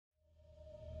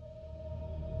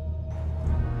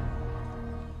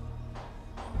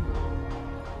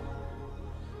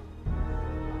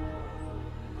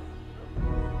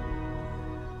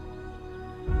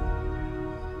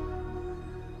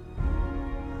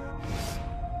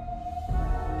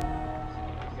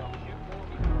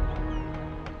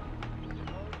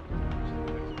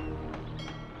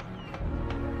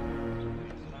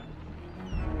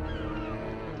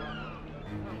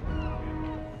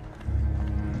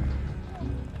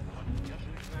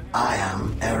I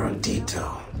am erudito.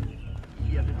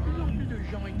 Il y avait de plus en plus de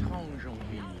gens étranges en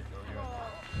ville.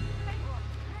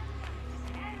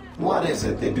 What is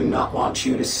it they do not want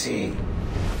you to see?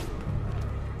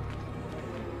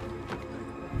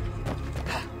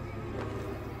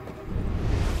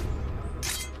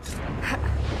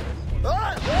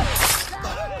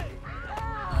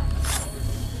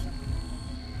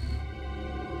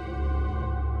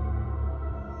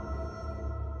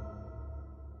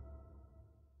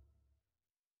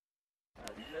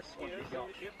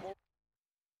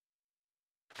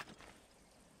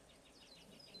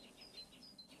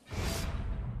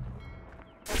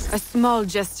 A small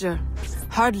gesture.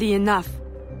 Hardly enough.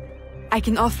 I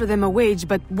can offer them a wage,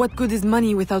 but what good is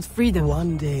money without freedom?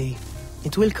 One day,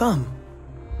 it will come.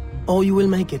 Or you will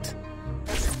make it.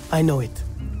 I know it.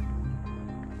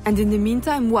 And in the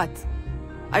meantime, what?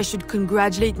 I should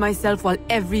congratulate myself while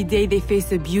every day they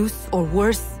face abuse, or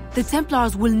worse? The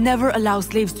Templars will never allow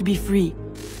slaves to be free.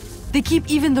 They keep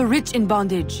even the rich in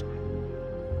bondage.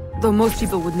 Though most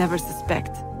people would never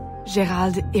suspect.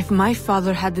 Gérald, if my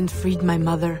father hadn't freed my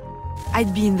mother,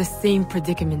 I'd be in the same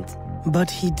predicament. But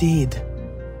he did.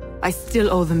 I still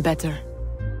owe them better.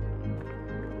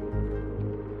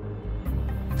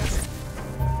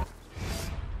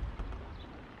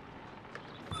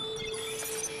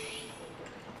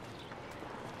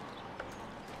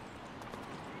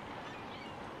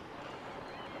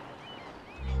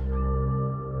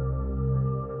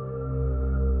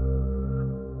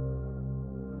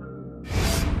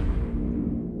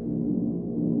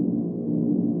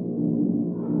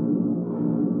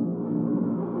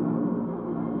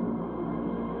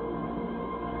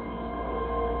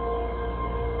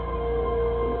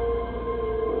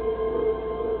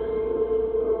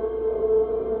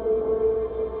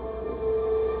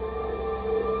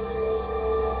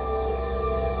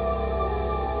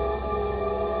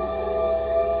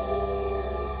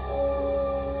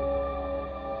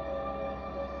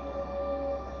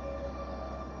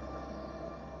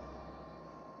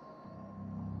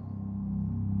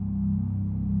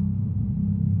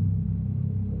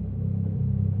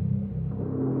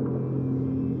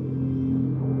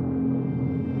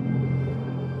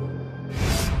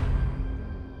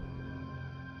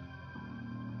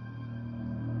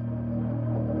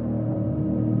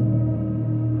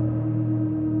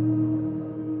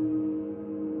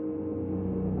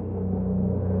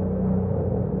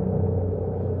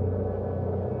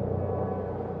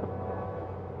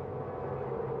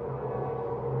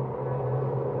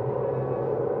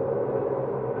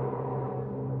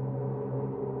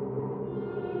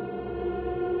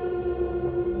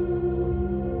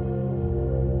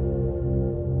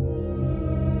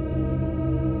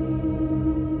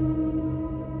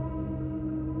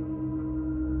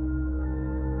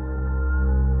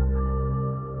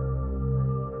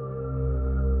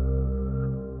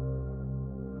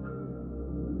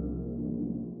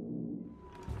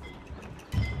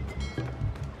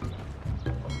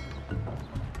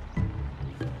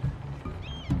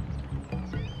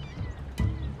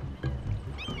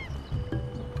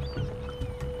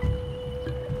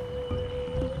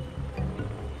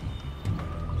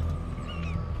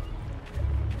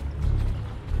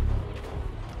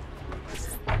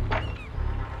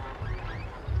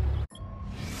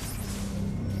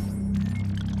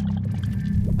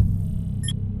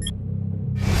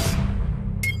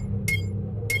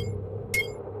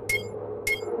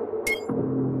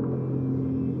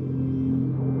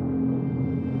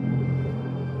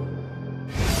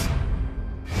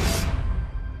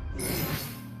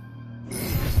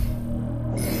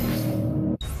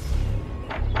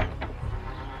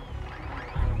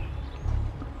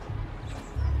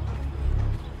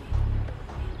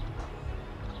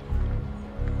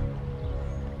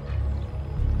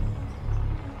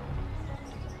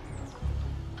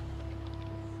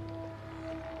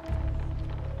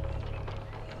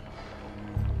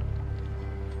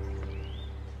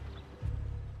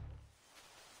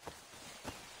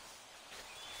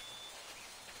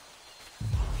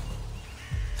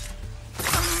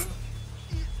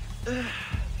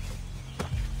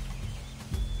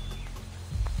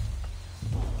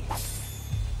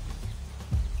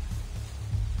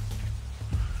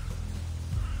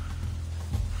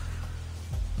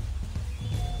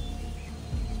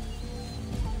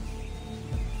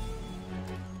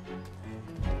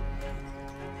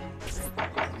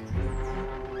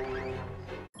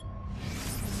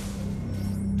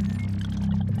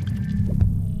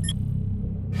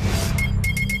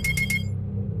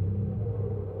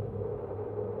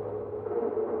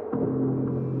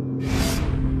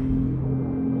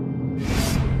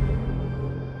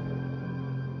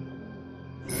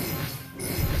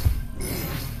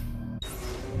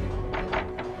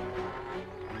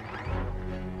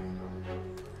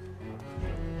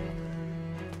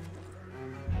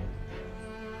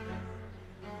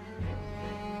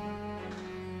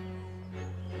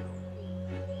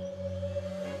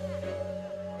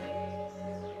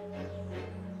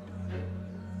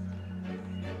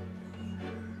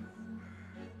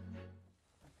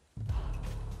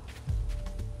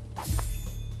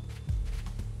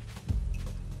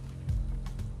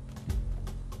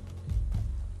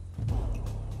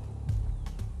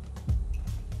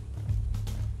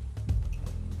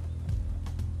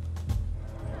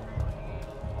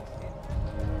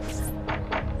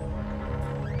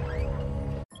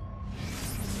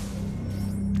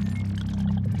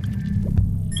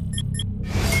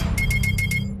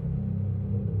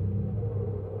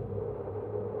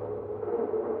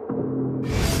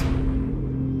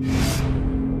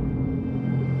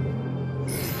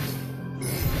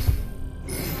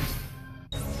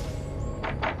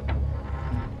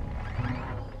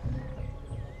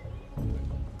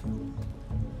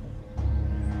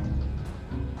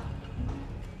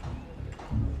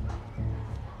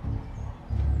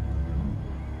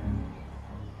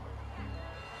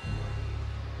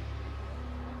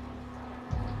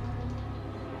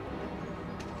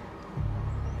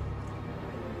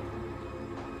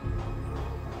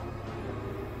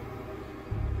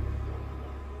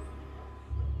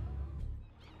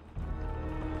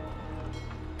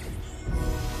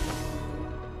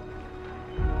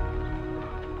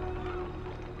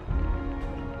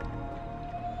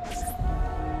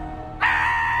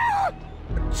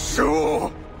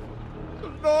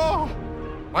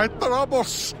 my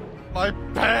troubles, my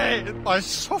pain, my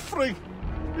suffering,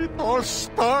 it all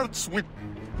starts with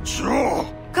you.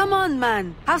 Come on,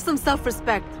 man. Have some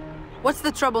self-respect. What's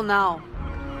the trouble now?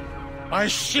 My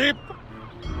ship,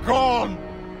 gone.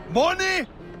 Money,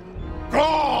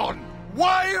 gone.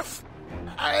 Wife,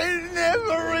 I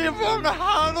never even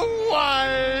had a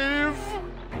wife.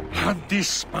 And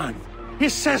this man, he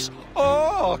says,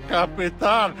 oh,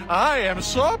 Capitan, I am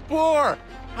so poor.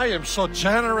 I am so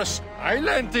generous. I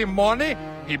lent him money.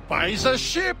 He buys a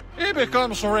ship. He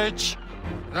becomes rich.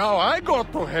 Now I go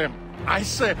to him. I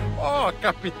say, oh,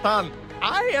 Capitan,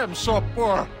 I am so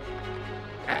poor.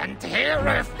 And he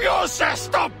refuses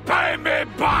to pay me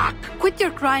back. Quit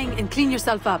your crying and clean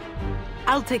yourself up.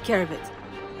 I'll take care of it.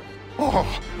 Oh,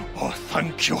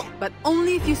 thank you. But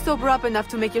only if you sober up enough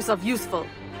to make yourself useful.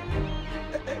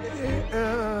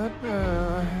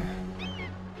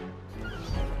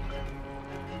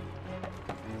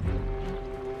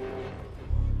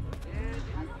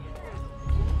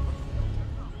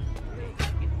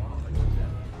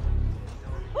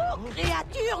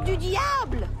 Créature du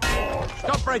diable!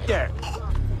 Stop right there!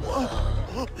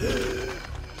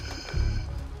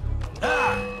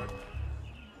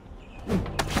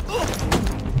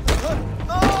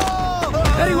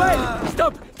 Very well!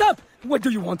 Stop! Stop! What do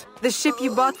you want? The ship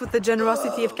you bought with the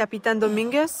generosity of Capitan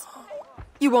Dominguez?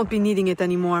 You won't be needing it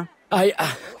anymore.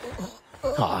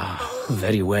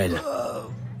 Very well.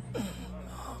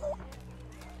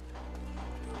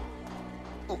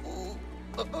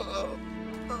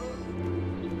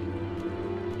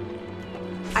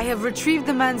 I have retrieved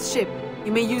the man's ship.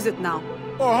 You may use it now.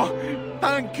 Oh,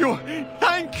 thank you.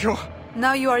 Thank you.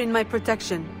 Now you are in my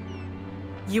protection.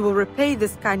 You will repay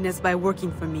this kindness by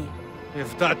working for me.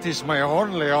 If that is my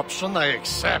only option, I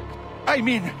accept. I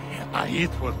mean,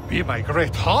 it would be my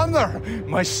great honor,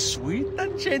 my sweet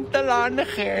and gentle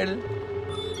angel.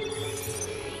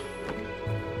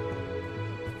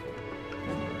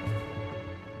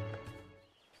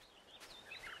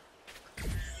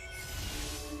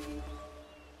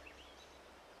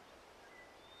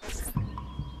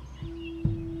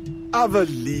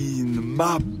 Aveline,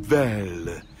 ma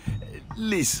belle.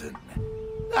 Listen,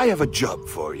 I have a job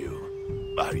for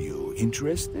you. Are you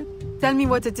interested? Tell me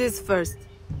what it is first.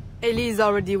 Elise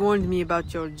already warned me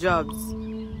about your jobs.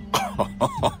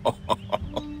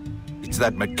 It's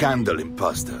that Mackandal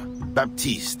imposter,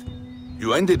 Baptiste.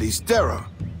 You ended his terror,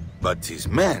 but his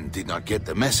men did not get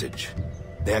the message.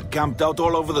 They are camped out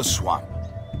all over the swamp.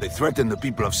 They threaten the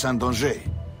people of Saint-Danger,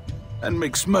 and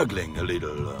make smuggling a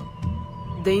little,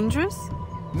 Dangerous?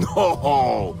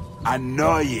 No,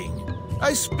 annoying.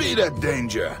 I speed at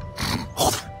danger.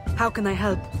 How can I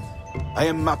help? I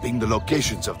am mapping the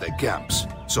locations of their camps,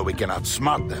 so we can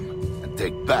outsmart them and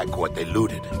take back what they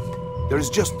looted. There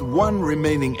is just one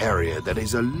remaining area that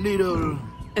is a little...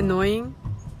 Annoying?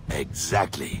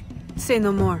 Exactly. Say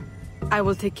no more. I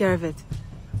will take care of it.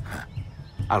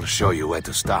 I'll show you where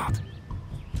to start.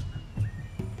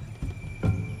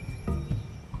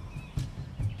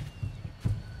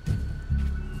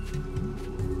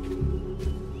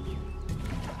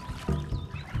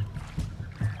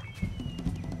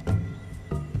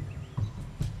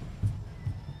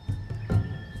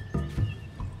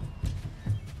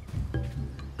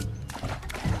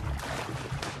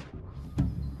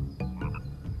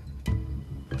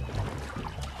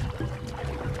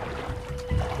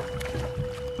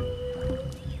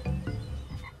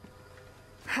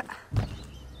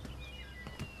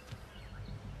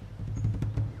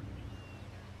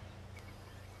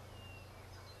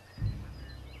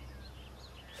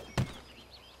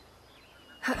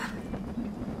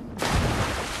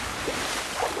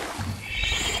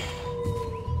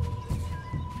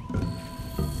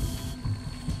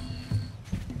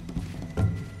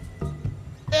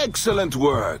 Excellent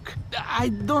work. I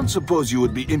don't suppose you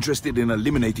would be interested in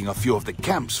eliminating a few of the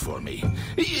camps for me,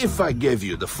 if I gave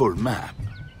you the full map.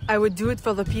 I would do it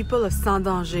for the people of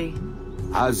Saint-Danger.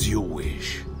 As you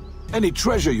wish. Any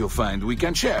treasure you find, we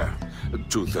can share.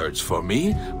 2/3 for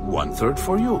me, 1/3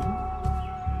 for you.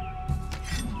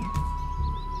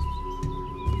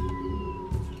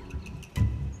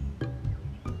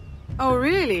 Oh,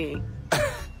 really?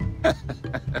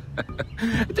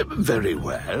 Very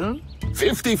well.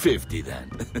 50-50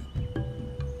 then.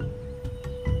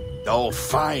 Oh,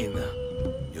 fine.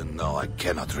 You know I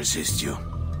cannot resist you.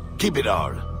 Keep it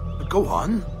all. Go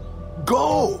on.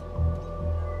 Go!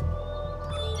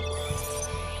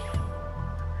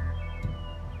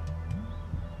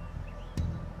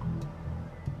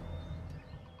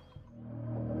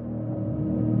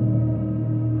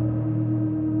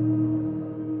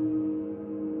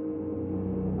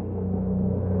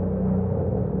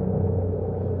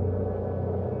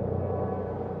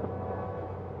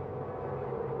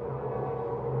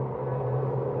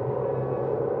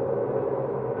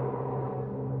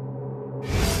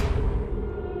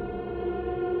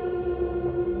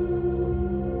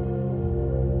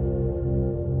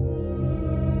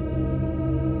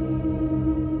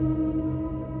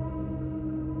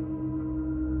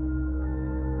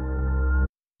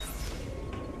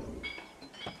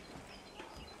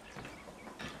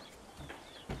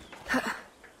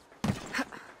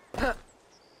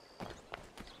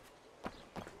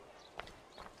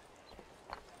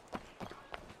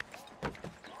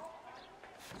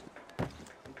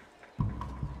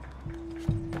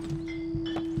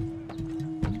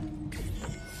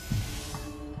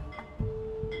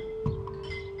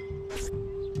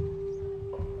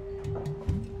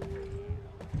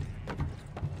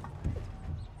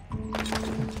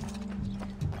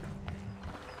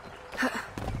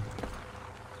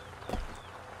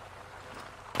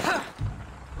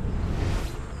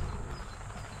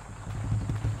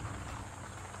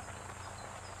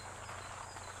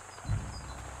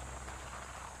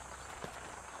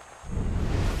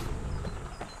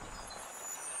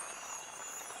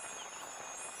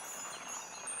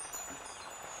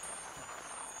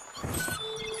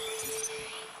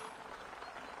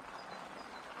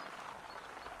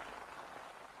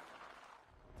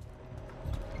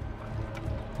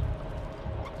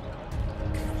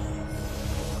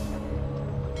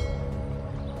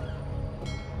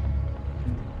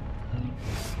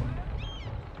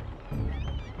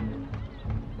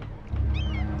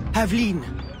 Aveline,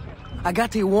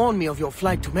 Agaté warned me of your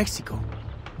flight to Mexico.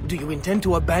 Do you intend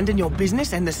to abandon your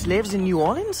business and the slaves in New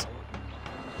Orleans?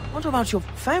 What about your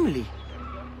family?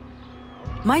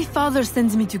 My father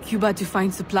sends me to Cuba to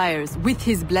find suppliers, with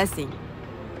his blessing.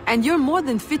 And you're more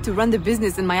than fit to run the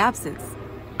business in my absence.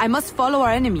 I must follow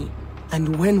our enemy.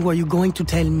 And when were you going to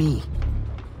tell me?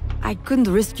 I couldn't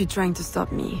risk you trying to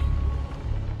stop me.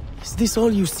 Is this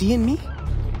all you see in me?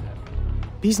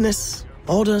 Business,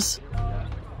 orders?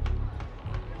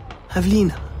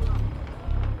 Aveline,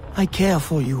 I care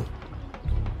for you.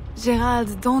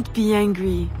 Gérald, don't be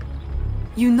angry.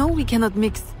 You know we cannot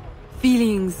mix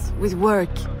feelings with work.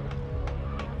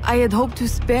 I had hoped to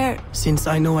spare... Since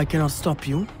I know I cannot stop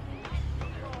you,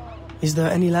 is there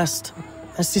any last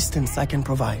assistance I can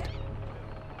provide?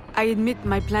 I admit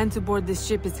my plan to board this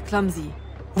ship is clumsy.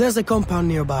 There's a compound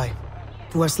nearby,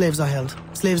 where slaves are held.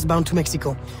 Slaves bound to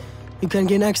Mexico. You can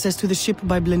gain access to the ship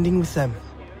by blending with them.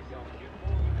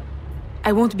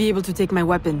 I won't be able to take my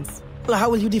weapons. Well, how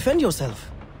will you defend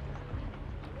yourself?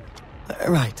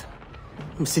 Right.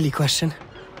 Silly question.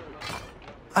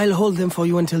 I'll hold them for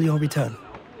you until your return.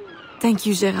 Thank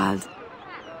you, Gérald.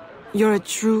 You're a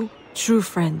true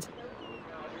friend.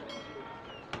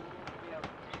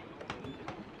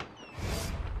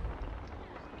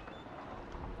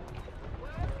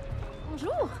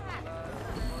 Bonjour.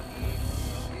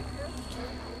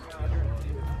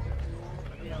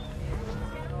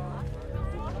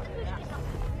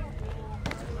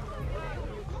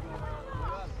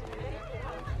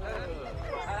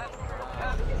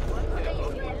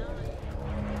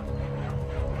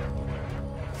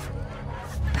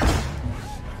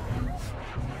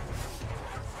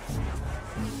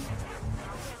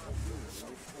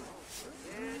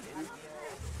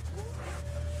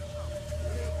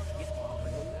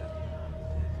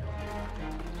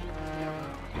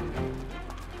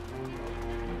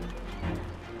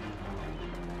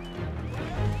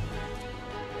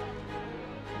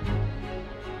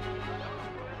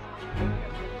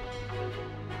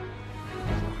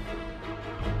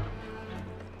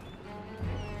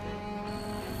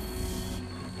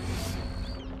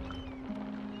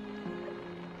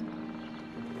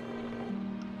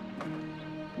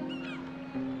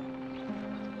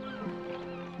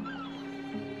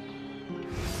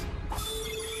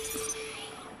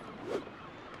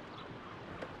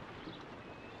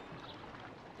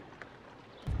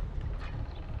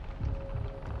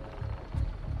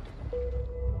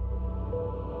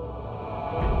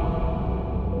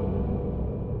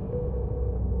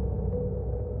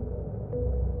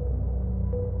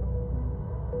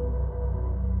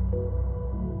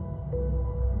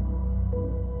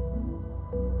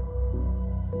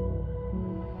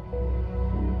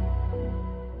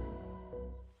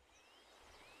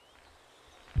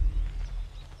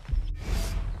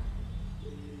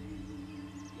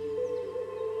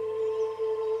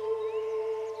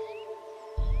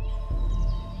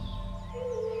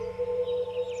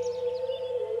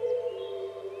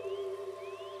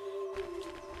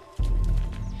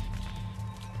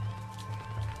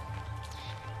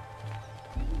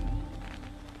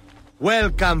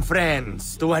 Welcome,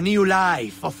 friends, to a new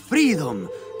life of freedom,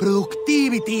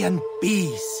 productivity, and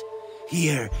peace.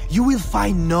 Here, you will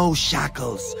find no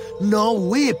shackles, no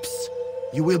whips.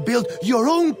 You will build your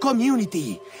own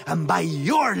community, and by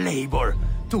your labor,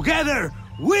 together,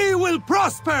 we will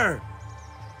prosper!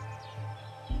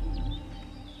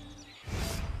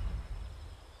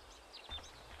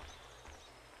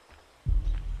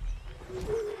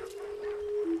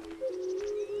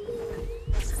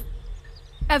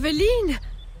 Aveline!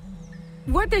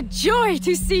 What a joy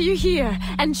to see you here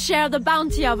and share the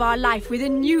bounty of our life with a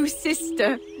new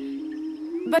sister.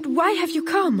 But why have you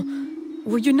come?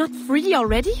 Were you not free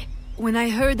already? When I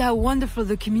heard how wonderful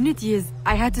the community is,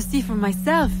 I had to see for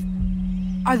myself.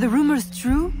 Are the rumors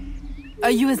true? Are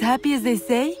you as happy as they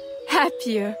say?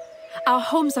 Happier. Our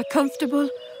homes are comfortable,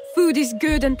 food is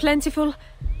good and plentiful.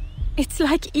 It's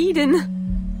like Eden.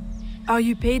 Are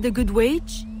you paid a good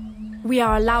wage? We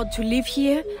are allowed to live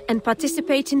here and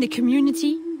participate in the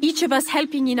community, each of us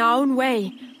helping in our own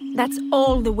way. That's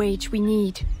all the wage we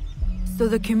need. So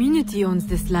the community owns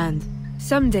this land?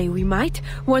 Someday we might,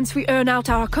 once we earn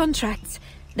out our contracts.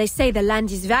 They say the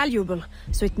land is valuable,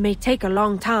 so it may take a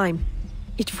long time.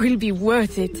 It will be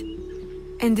worth it.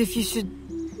 And if you should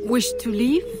wish to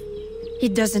leave?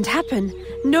 It doesn't happen.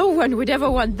 No one would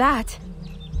ever want that.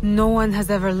 No one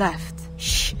has ever left.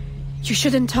 Shh! You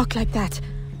shouldn't talk like that.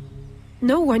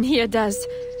 No one here does.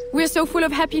 We're so full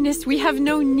of happiness, we have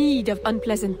no need of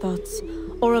unpleasant thoughts,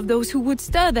 or of those who would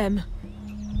stir them.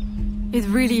 It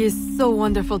really is so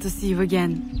wonderful to see you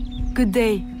again. Good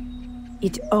day.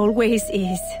 It always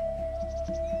is.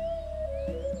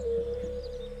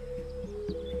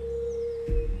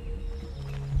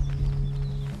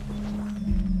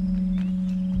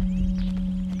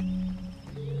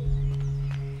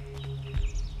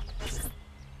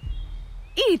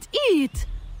 Eat!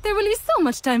 There will be so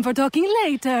much time for talking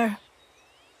later.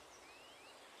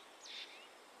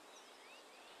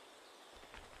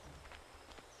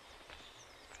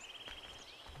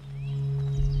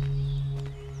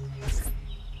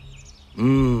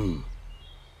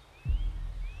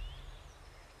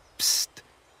 Psst.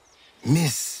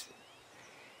 Miss,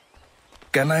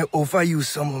 can I offer you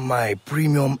some of my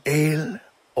premium ale?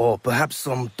 Or perhaps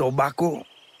some tobacco?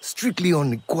 Strictly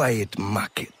on the quiet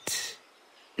market.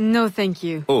 No, thank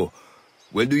you. Oh,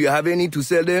 well, do you have any to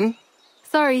sell then?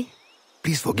 Sorry.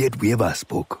 Please forget we ever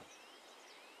spoke.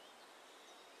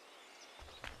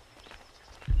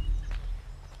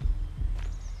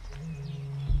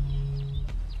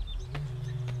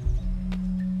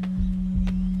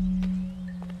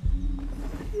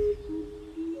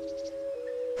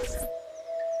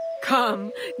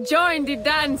 Come, join the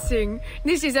dancing.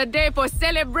 This is a day for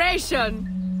celebration.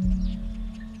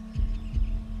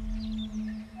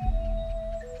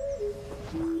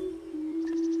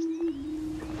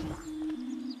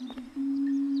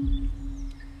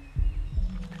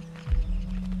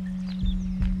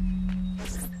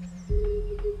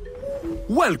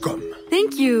 Welcome.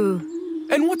 Thank you.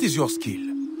 And what is your skill?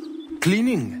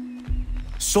 Cleaning?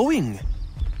 Sewing?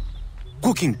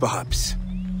 Cooking, perhaps?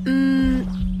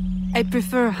 I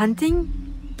prefer hunting.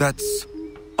 That's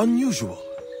unusual.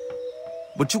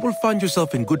 But you will find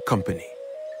yourself in good company.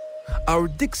 Our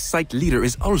dig site leader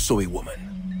is also a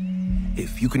woman.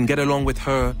 If you can get along with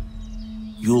her,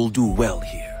 you'll do well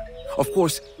here. Of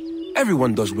course,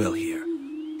 everyone does well here.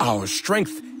 Our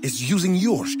strength is using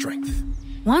your strength.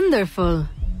 Wonderful.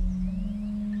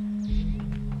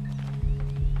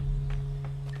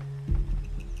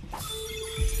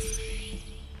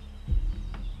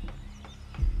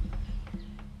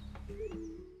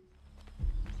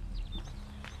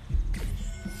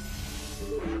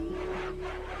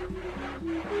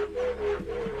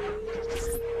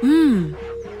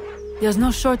 There's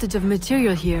no shortage of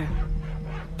material here.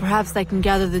 Perhaps I can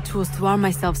gather the tools to arm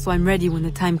myself so I'm ready when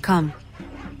the time comes.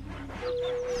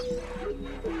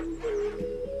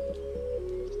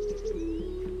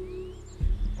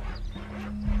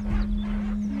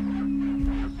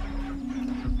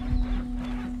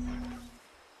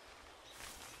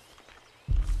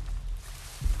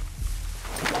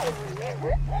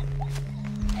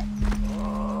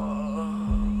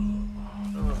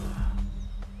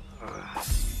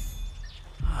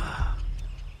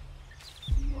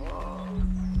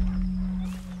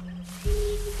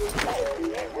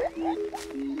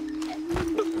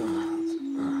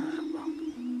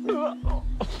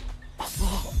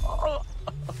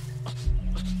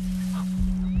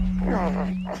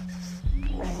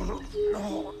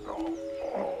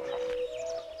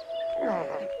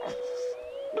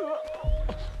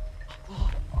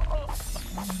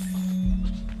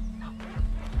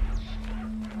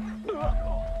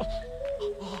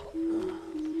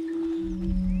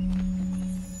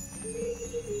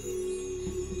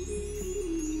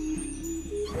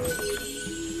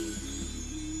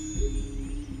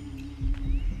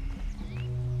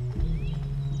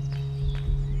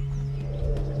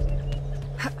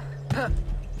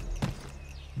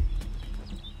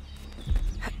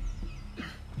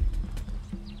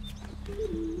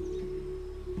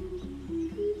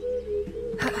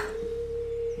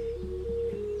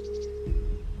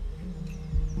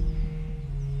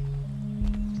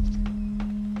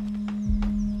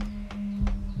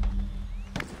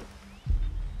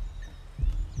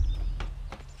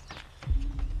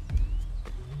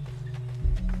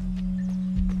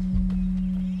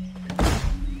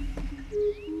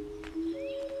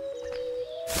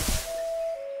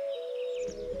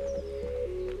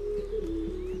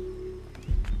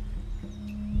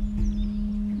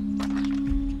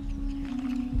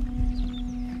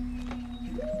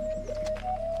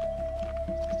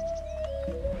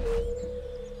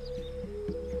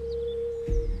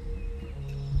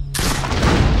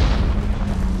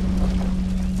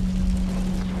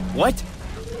 What?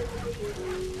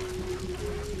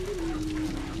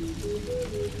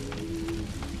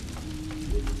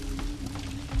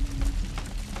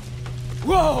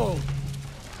 Whoa!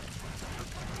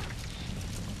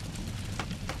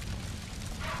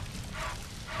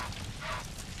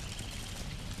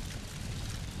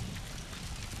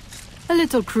 A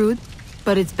little crude,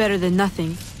 but it's better than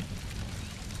nothing.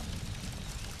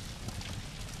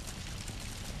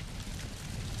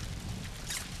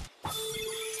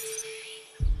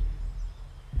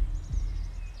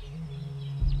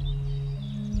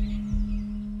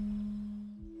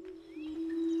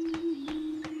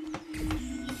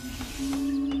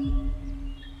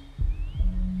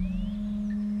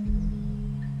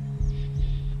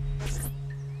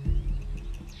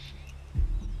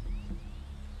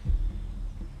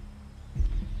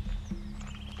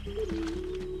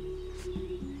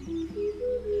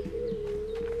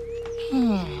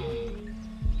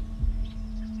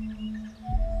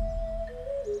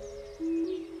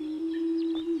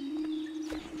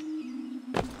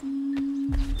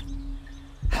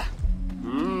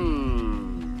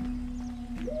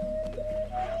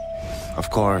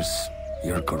 course,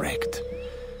 you're correct.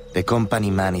 The company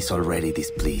man is already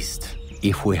displeased.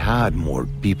 If we had more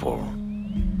people...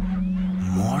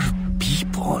 More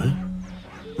people?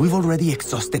 We've already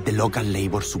exhausted the local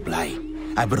labor supply.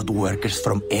 I brought workers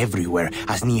from everywhere,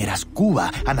 as near as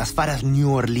Cuba and as far as New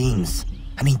Orleans.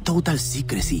 And in total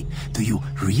secrecy. Do you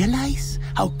realize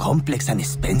how complex and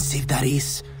expensive that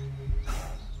is?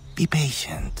 Be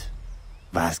patient.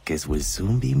 Vasquez will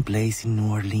soon be in place in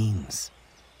New Orleans.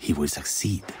 He will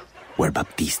succeed where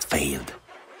Baptiste failed.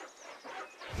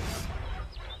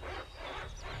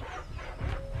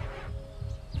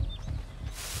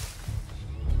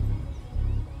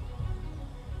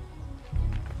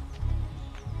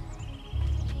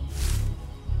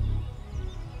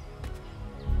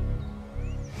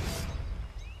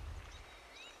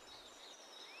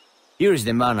 Here is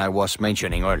the man I was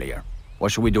mentioning earlier.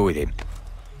 What should we do with him?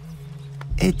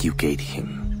 Educate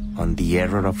him on the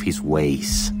error of his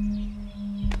ways.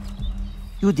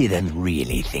 You didn't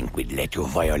really think we'd let you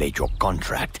violate your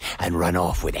contract and run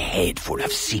off with a head full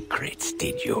of secrets,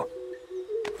 did you?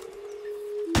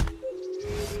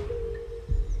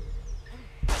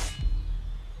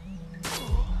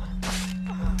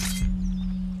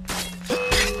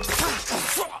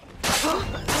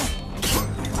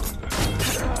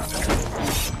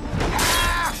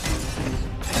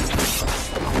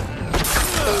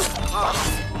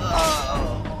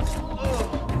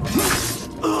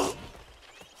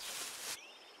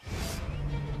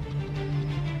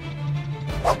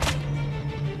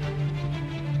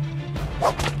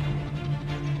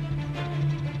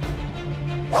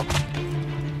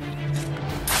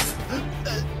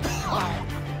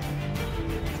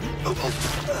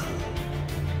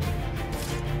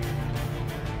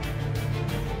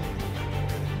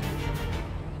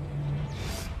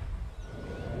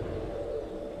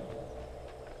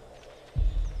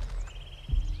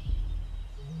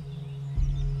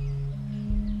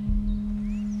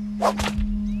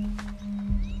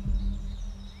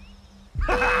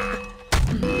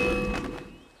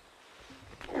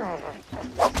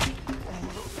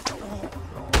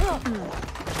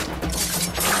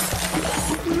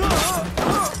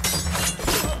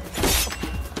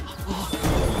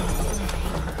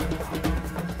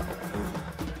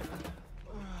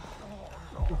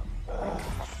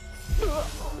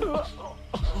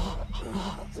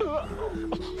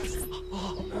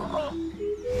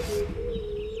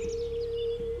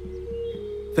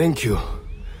 Thank you.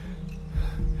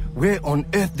 Where on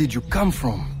earth did you come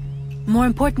from? More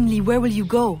importantly, where will you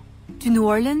go? To New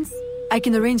Orleans? I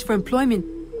can arrange for employment.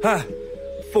 Huh?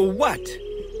 For what?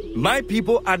 My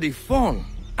people are the phone.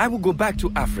 I will go back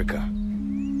to Africa.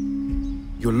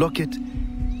 Your locket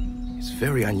is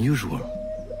very unusual.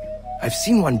 I've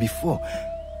seen one before.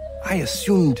 I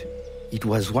assumed it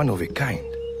was one of a kind.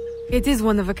 It is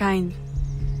one of a kind.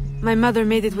 My mother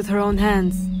made it with her own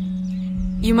hands.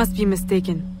 You must be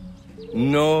mistaken.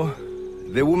 No,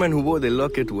 the woman who wore the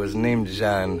locket was named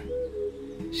Jeanne.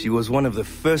 She was one of the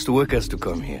first workers to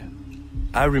come here.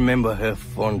 I remember her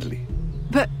fondly.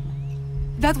 But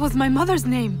that was my mother's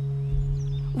name.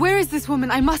 Where is this woman?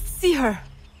 I must see her.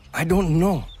 I don't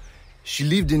know. She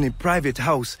lived in a private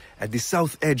house at the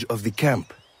south edge of the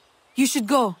camp. You should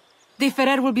go. De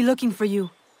Ferrer will be looking for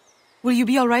you. Will you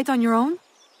be all right on your own?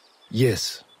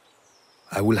 Yes.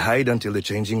 I will hide until the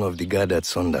changing of the guard at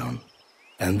sundown,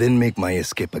 and then make my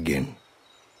escape again.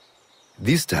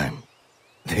 This time,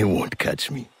 they won't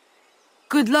catch me.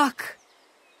 Good luck.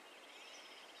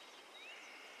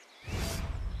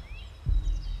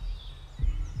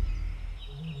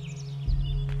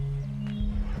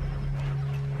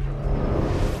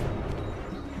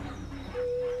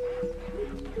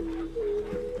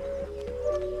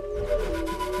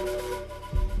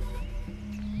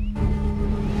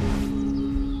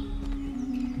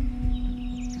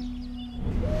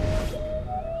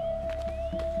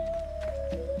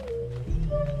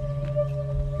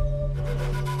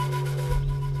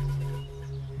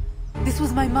 This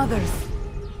was my mother's.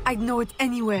 I'd know it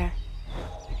anywhere.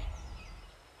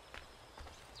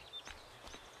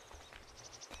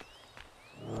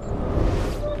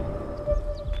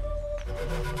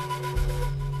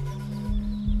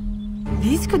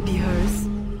 These could be hers.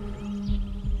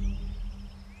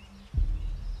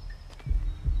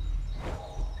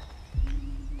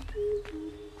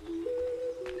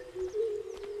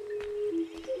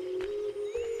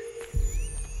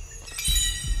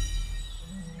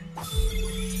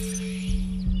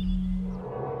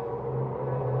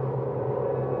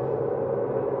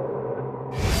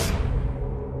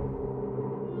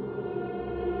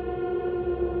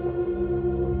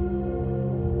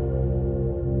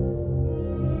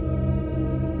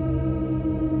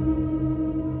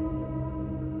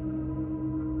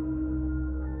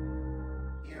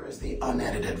 Here's the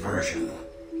unedited version.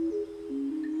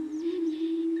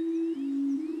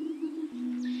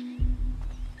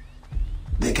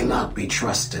 They cannot be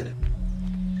trusted.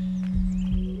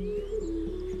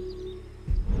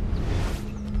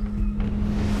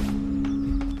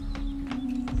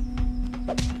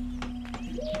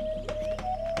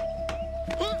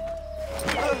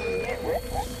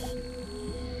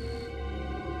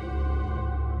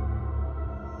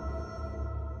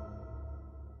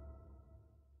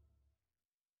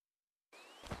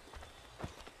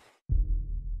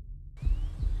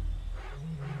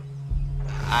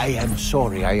 I am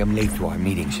sorry I am late to our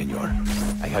meeting, senor.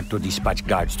 I had to dispatch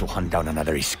guards to hunt down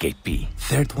another escapee.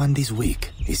 Third one this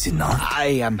week, is it not?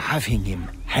 I am having him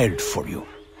held for you.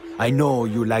 I know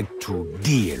you like to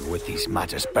deal with these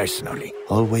matters personally.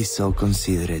 Always so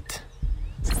considerate.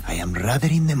 I am rather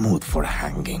in the mood for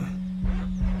hanging.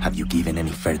 Have you given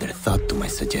any further thought to my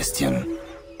suggestion?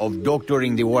 Of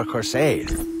doctoring the worker's ale?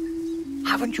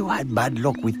 Haven't you had bad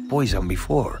luck with poison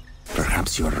before?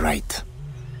 Perhaps you're right.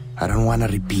 I don't want a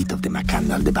repeat of the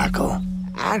Mackandal debacle.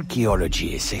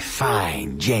 Archaeology is a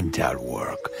fine, gentle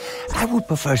work. I would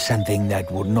prefer something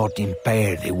that would not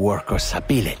impair the worker's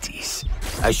abilities.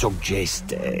 I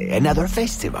suggest another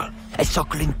festival, a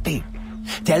suckling pig.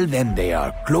 Tell them they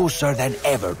are closer than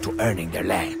ever to earning their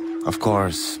land. Of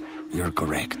course, you're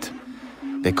correct.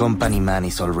 The company man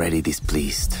is already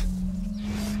displeased.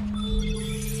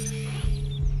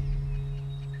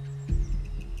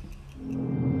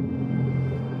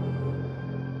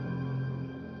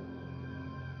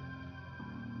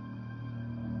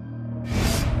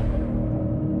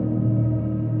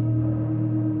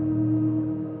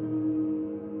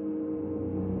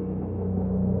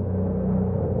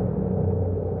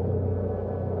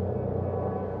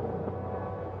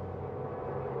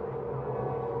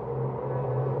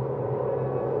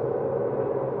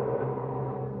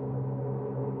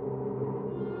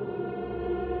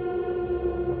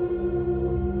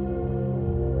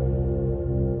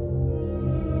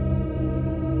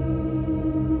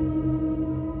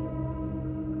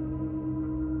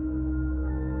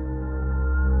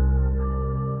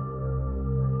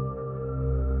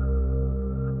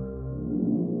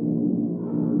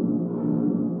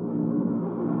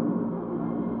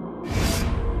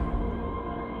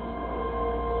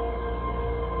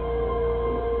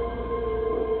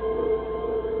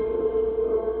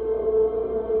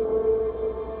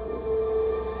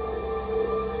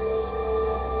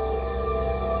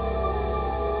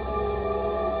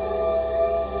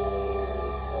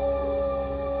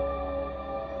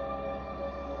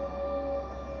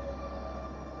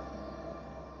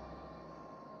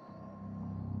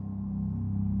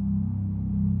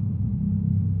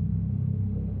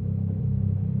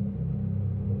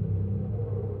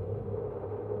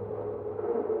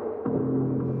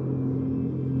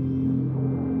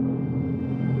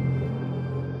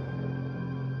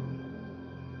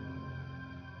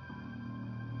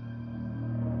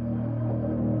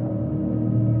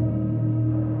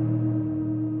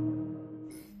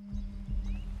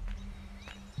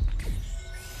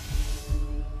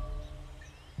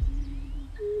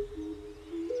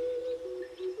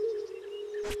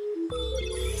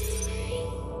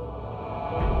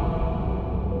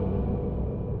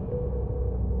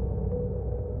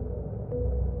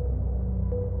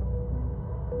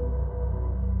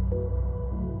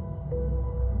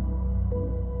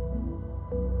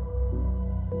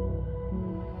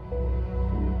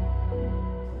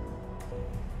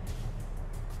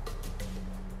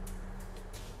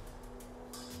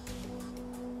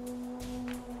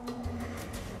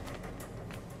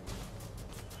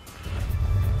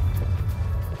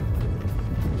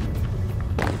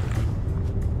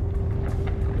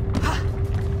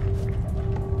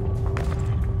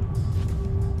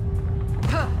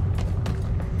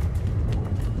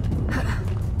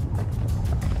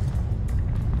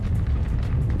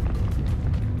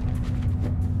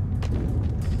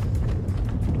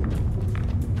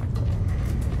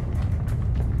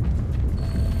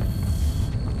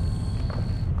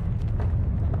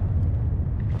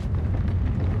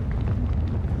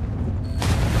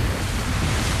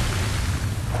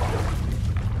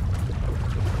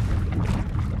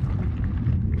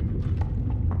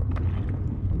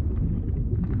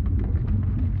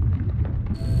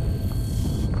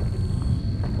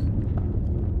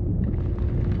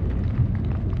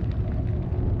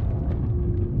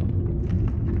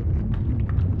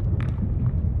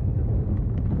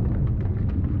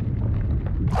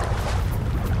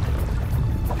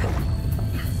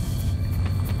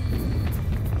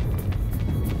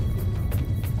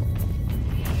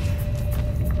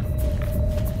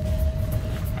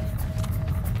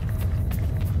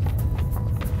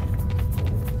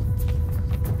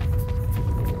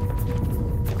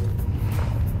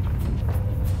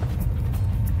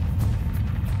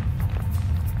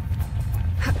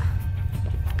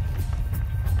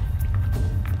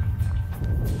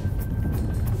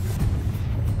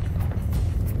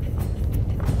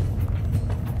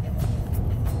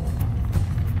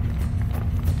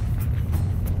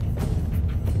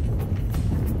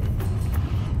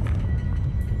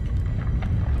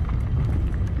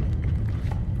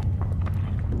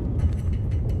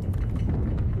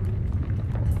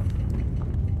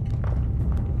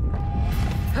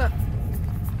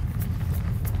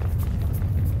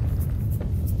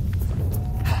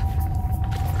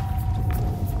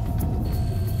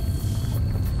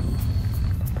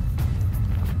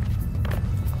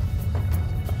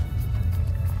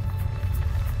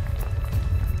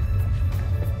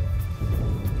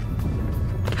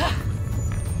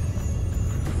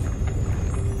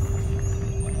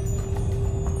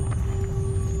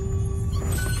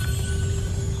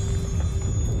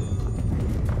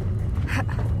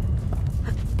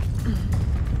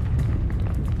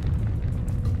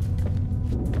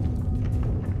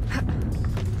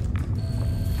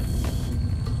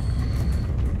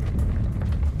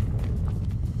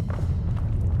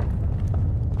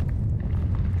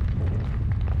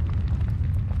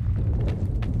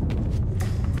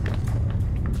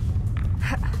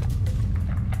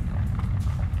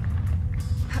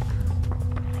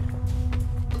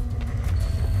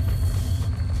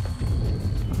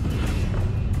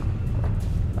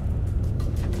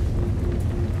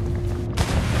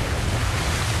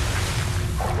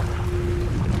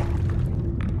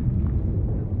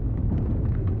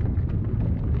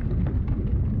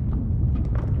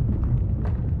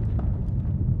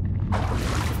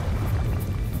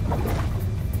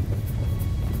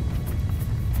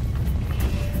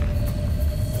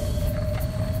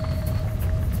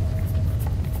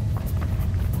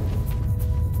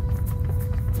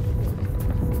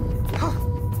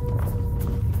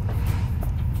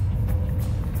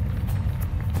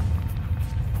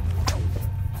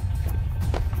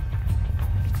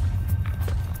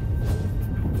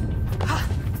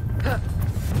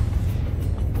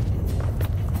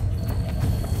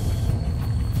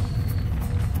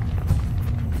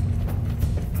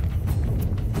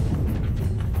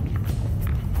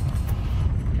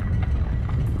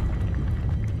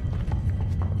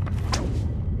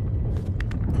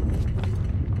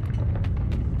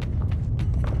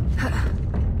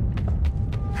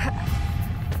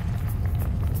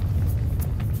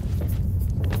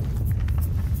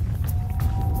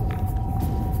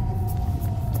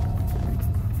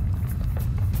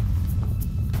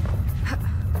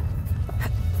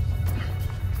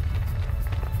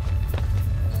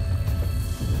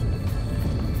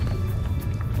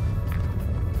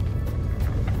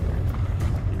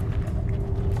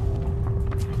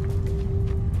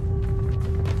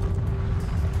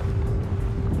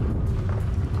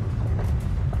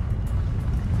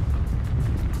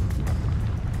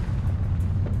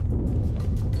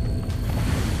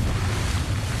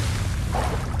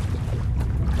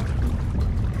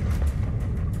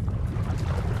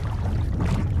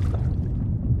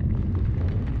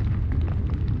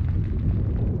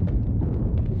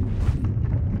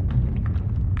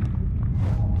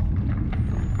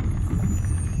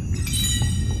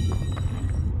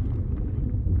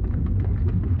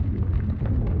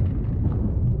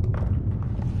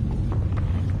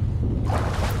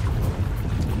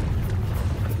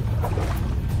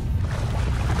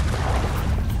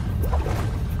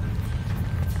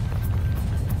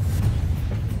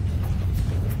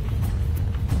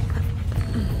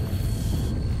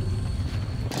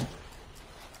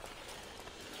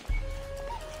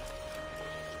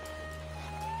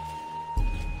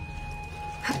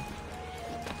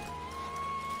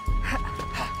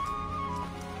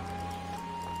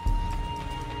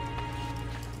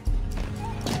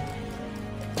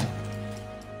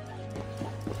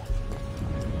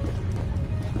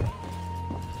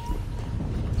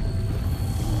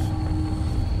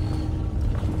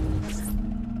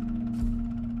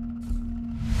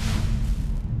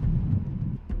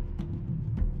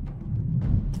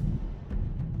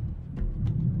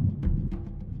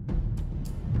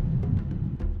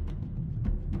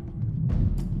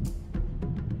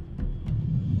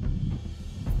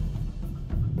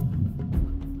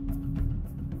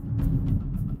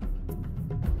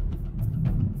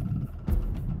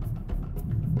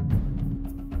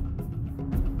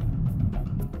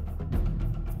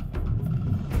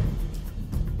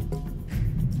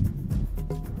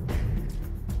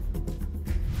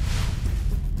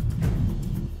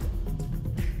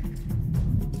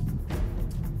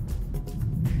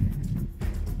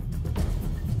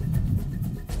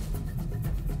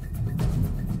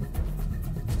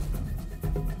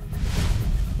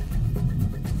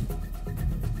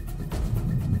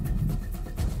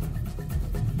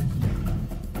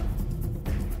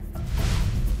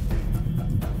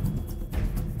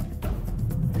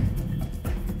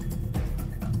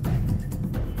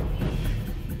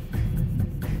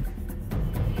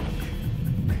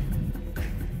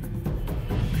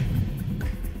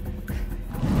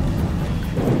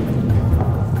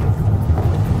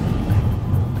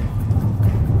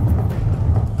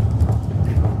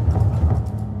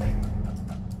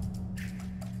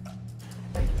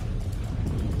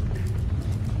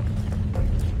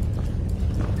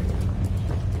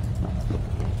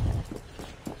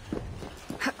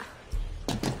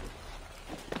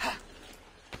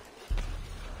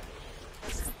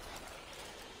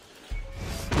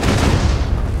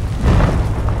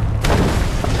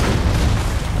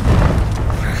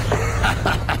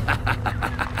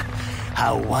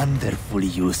 How wonderfully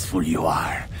useful you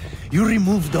are. You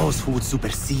remove those who would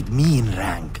supersede me in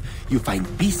rank. You find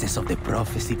pieces of the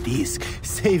prophecy disc,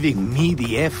 saving me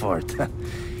the effort.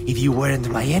 If you weren't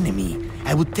my enemy,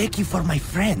 I would take you for my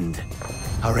friend.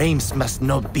 Our aims must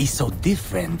not be so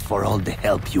different for all the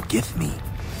help you give me.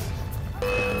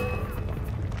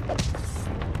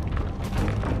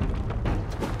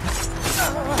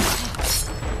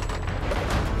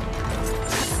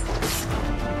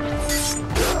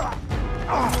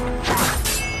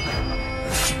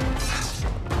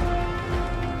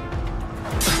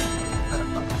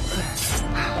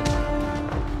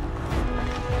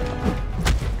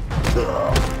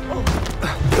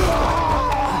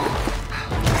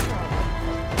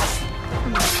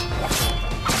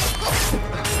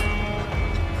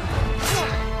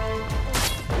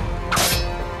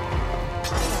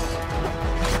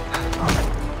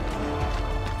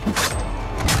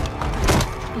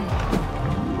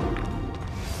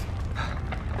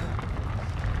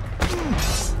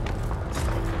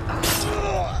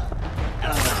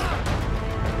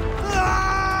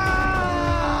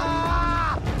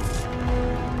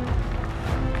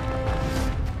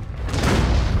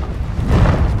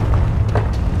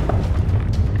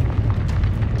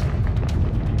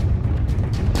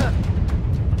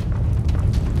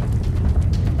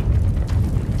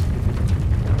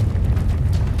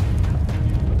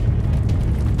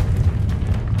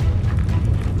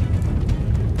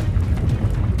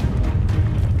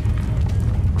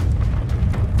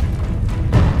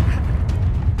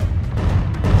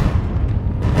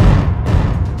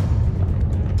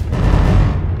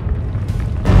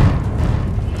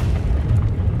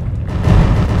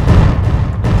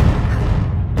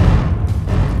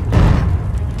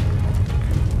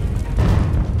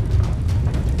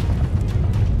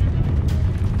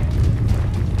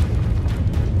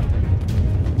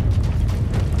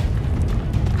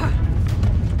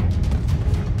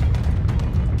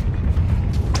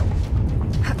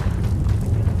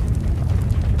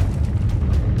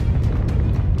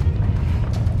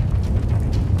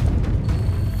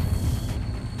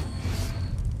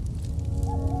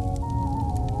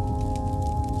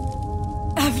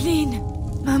 Aveline!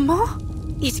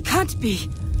 Maman? It can't be.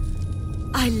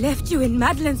 I left you in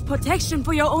Madeleine's protection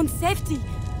for your own safety.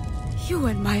 You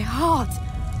and my heart.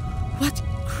 What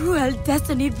cruel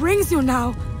destiny brings you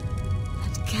now?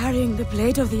 And carrying the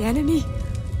blade of the enemy?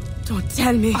 Don't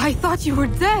tell me. I thought you were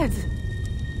dead.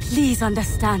 Please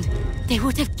understand. They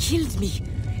would have killed me.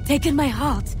 Taken my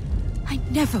heart. I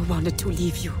never wanted to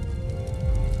leave you.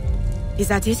 Is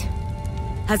that it?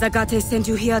 Has Agaté sent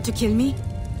you here to kill me?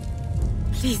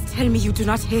 Please tell me you do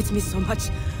not hate me so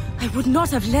much. I would not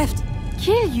have left.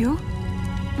 Kill you?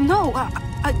 No,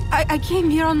 I came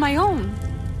here on my own.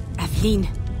 Aveline,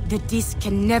 the disc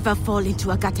can never fall into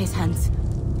Agaté's hands.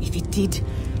 If it did,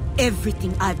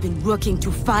 everything I've been working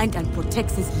to find and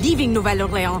protect since leaving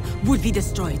Nouvelle-Orléans would be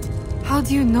destroyed. How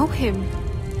do you know him?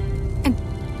 And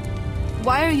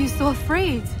why are you so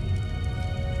afraid?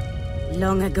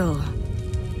 Long ago.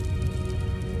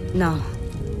 No.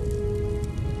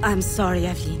 I'm sorry,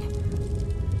 Aveline.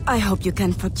 I hope you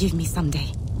can forgive me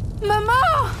someday. Mama!